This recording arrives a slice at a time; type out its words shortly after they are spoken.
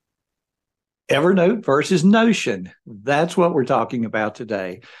Evernote versus Notion. That's what we're talking about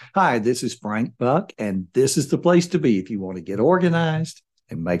today. Hi, this is Frank Buck, and this is the place to be if you want to get organized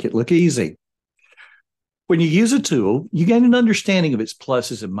and make it look easy. When you use a tool, you gain an understanding of its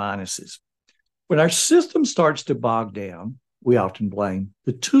pluses and minuses. When our system starts to bog down, we often blame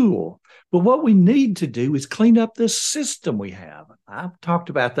the tool. But what we need to do is clean up the system we have. I've talked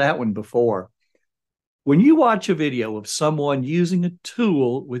about that one before. When you watch a video of someone using a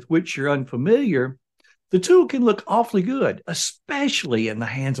tool with which you're unfamiliar, the tool can look awfully good, especially in the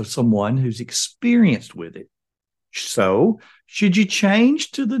hands of someone who's experienced with it. So, should you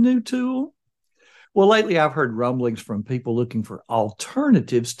change to the new tool? Well, lately I've heard rumblings from people looking for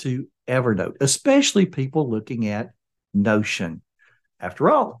alternatives to Evernote, especially people looking at Notion. After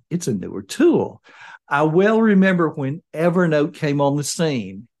all, it's a newer tool. I well remember when Evernote came on the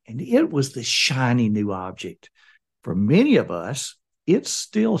scene, and it was the shiny new object. For many of us, it's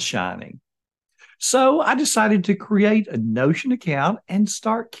still shining. So I decided to create a Notion account and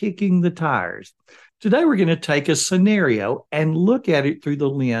start kicking the tires. Today, we're going to take a scenario and look at it through the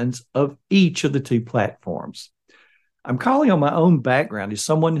lens of each of the two platforms. I'm calling on my own background as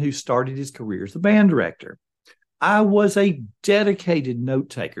someone who started his career as a band director. I was a dedicated note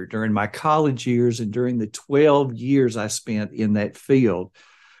taker during my college years and during the 12 years I spent in that field.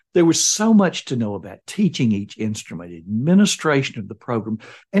 There was so much to know about teaching each instrument, administration of the program,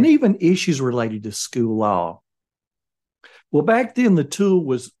 and even issues related to school law. Well, back then, the tool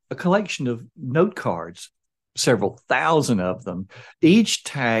was a collection of note cards, several thousand of them, each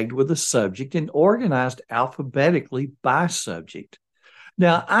tagged with a subject and organized alphabetically by subject.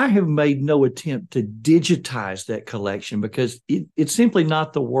 Now, I have made no attempt to digitize that collection because it's simply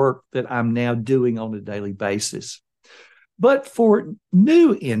not the work that I'm now doing on a daily basis. But for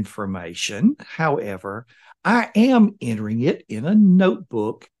new information, however, I am entering it in a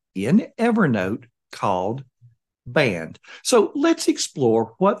notebook in Evernote called Band. So let's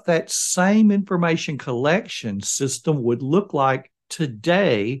explore what that same information collection system would look like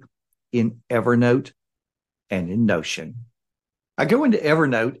today in Evernote and in Notion. I go into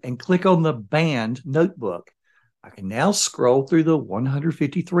Evernote and click on the Band notebook. I can now scroll through the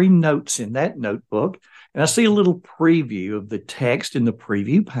 153 notes in that notebook, and I see a little preview of the text in the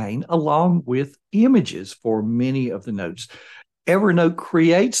preview pane along with images for many of the notes. Evernote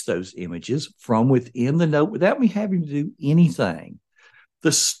creates those images from within the note without me having to do anything.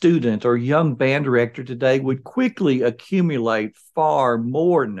 The student or young band director today would quickly accumulate far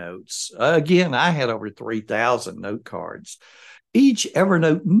more notes. Again, I had over 3,000 note cards. Each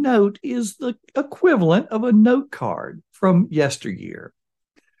Evernote note is the equivalent of a note card from yesteryear.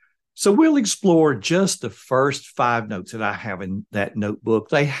 So we'll explore just the first 5 notes that I have in that notebook.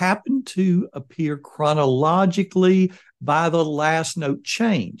 They happen to appear chronologically by the last note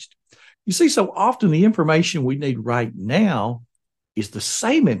changed. You see, so often the information we need right now is the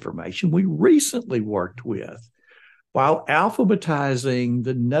same information we recently worked with. While alphabetizing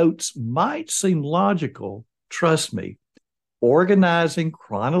the notes might seem logical, trust me, organizing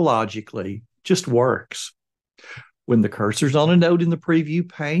chronologically just works. When the cursor's on a note in the preview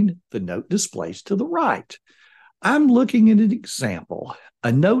pane, the note displays to the right. I'm looking at an example,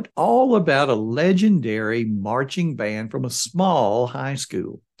 a note all about a legendary marching band from a small high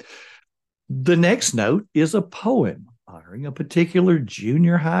school. The next note is a poem honoring a particular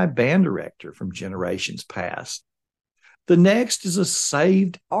junior high band director from generations past. The next is a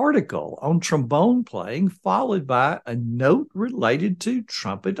saved article on trombone playing, followed by a note related to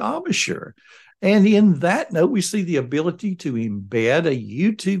trumpet embouchure. And in that note, we see the ability to embed a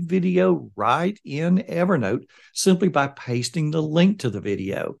YouTube video right in Evernote simply by pasting the link to the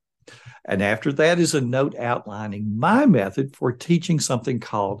video. And after that is a note outlining my method for teaching something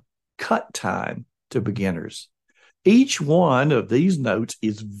called cut time to beginners. Each one of these notes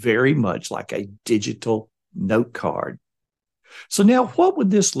is very much like a digital note card. So now what would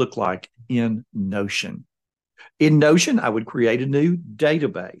this look like in Notion? In Notion, I would create a new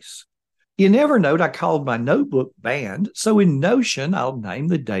database. In Evernote, I called my notebook Band, so in Notion, I'll name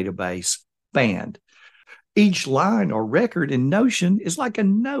the database Band. Each line or record in Notion is like a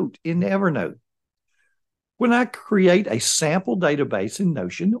note in Evernote. When I create a sample database in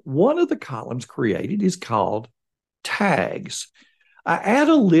Notion, one of the columns created is called Tags. I add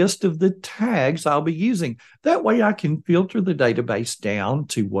a list of the tags I'll be using. That way I can filter the database down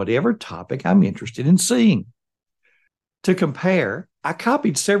to whatever topic I'm interested in seeing. To compare, I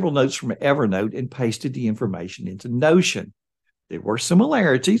copied several notes from Evernote and pasted the information into Notion. There were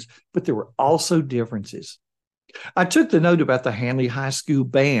similarities, but there were also differences. I took the note about the Hanley High School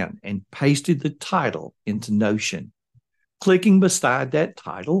band and pasted the title into Notion. Clicking beside that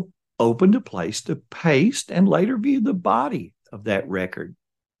title opened a place to paste and later view the body of that record.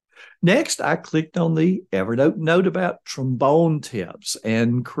 Next, I clicked on the Evernote note about trombone tips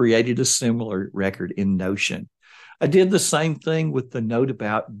and created a similar record in Notion. I did the same thing with the note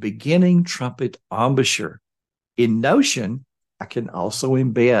about beginning trumpet embouchure. In Notion, I can also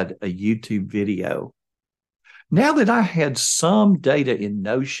embed a YouTube video. Now that I had some data in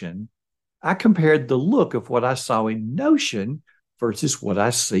Notion, I compared the look of what I saw in Notion versus what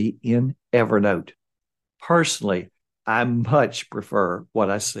I see in Evernote. Personally, I much prefer what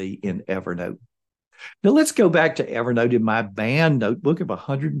I see in Evernote. Now let's go back to Evernote in my band notebook of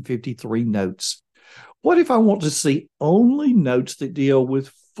 153 notes. What if I want to see only notes that deal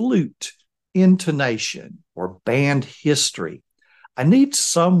with flute, intonation, or band history? I need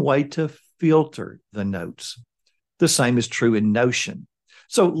some way to filter the notes. The same is true in Notion.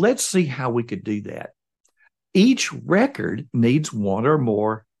 So let's see how we could do that. Each record needs one or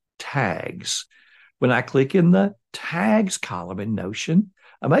more tags. When I click in the tags column in Notion,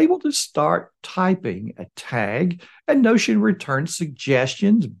 I'm able to start typing a tag, and Notion returns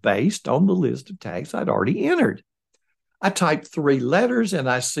suggestions based on the list of tags I'd already entered. I type 3 letters and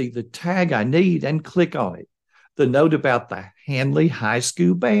I see the tag I need and click on it. The note about the Hanley High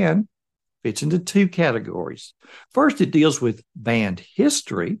School Band fits into 2 categories. First, it deals with band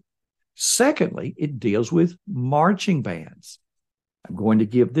history. Secondly, it deals with marching bands. I'm going to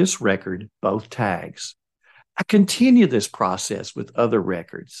give this record both tags. I continue this process with other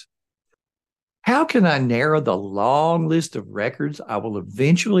records. How can I narrow the long list of records I will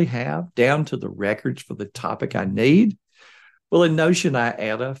eventually have down to the records for the topic I need? Well, in Notion, I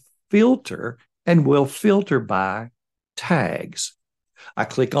add a filter and will filter by tags. I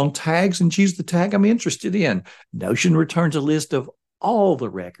click on tags and choose the tag I'm interested in. Notion returns a list of all the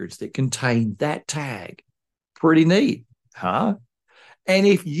records that contain that tag. Pretty neat, huh? And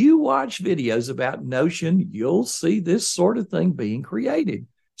if you watch videos about Notion, you'll see this sort of thing being created.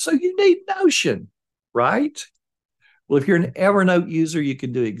 So you need Notion, right? Well, if you're an Evernote user, you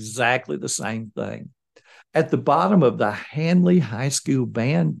can do exactly the same thing. At the bottom of the Hanley High School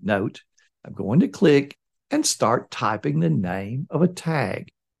Band note, I'm going to click and start typing the name of a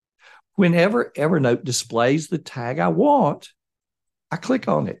tag. Whenever Evernote displays the tag I want, I click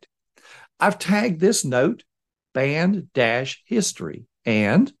on it. I've tagged this note band-history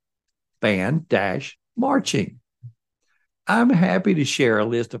and band-marching. I'm happy to share a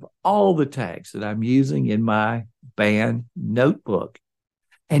list of all the tags that I'm using in my band notebook.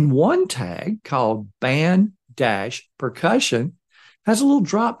 And one tag called band-percussion has a little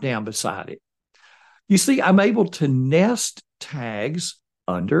drop down beside it. You see, I'm able to nest tags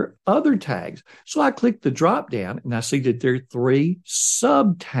under other tags. So I click the drop down and I see that there are 3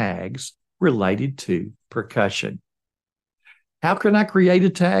 sub tags related to percussion. How can I create a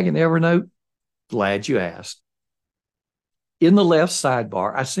tag in Evernote? Glad you asked. In the left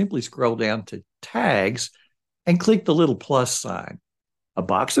sidebar, I simply scroll down to tags and click the little plus sign. A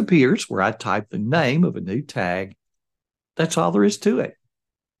box appears where I type the name of a new tag. That's all there is to it.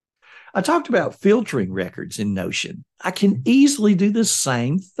 I talked about filtering records in Notion. I can easily do the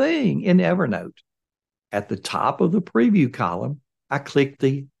same thing in Evernote. At the top of the preview column, I click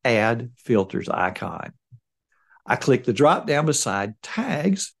the Add Filters icon. I click the drop down beside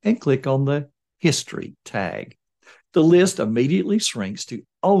Tags and click on the History tag. The list immediately shrinks to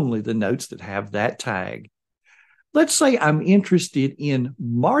only the notes that have that tag. Let's say I'm interested in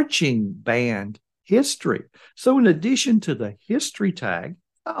marching band history. So in addition to the History tag,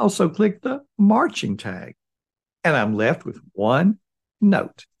 I also click the Marching tag, and I'm left with one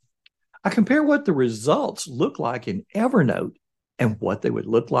note. I compare what the results look like in Evernote and what they would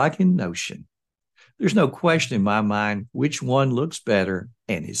look like in Notion. There's no question in my mind which one looks better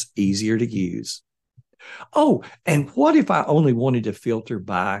and is easier to use. Oh, and what if I only wanted to filter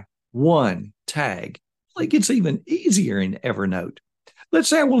by one tag? Well, it gets even easier in Evernote. Let's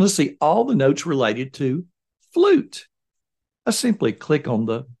say I want to see all the notes related to flute. I simply click on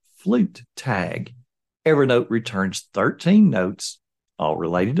the Flute tag. Evernote returns 13 notes, all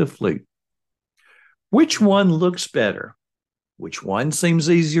related to flute. Which one looks better? Which one seems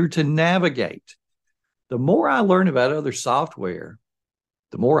easier to navigate? The more I learn about other software,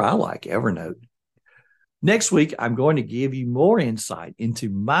 the more I like Evernote. Next week, I'm going to give you more insight into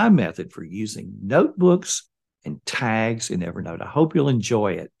my method for using notebooks and tags in Evernote. I hope you'll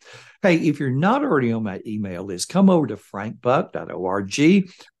enjoy it. Hey, if you're not already on my email list, come over to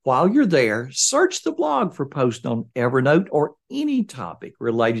frankbuck.org. While you're there, search the blog for posts on Evernote or any topic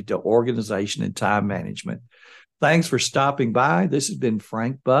related to organization and time management. Thanks for stopping by. This has been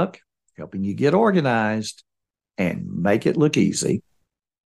Frank Buck, helping you get organized and make it look easy.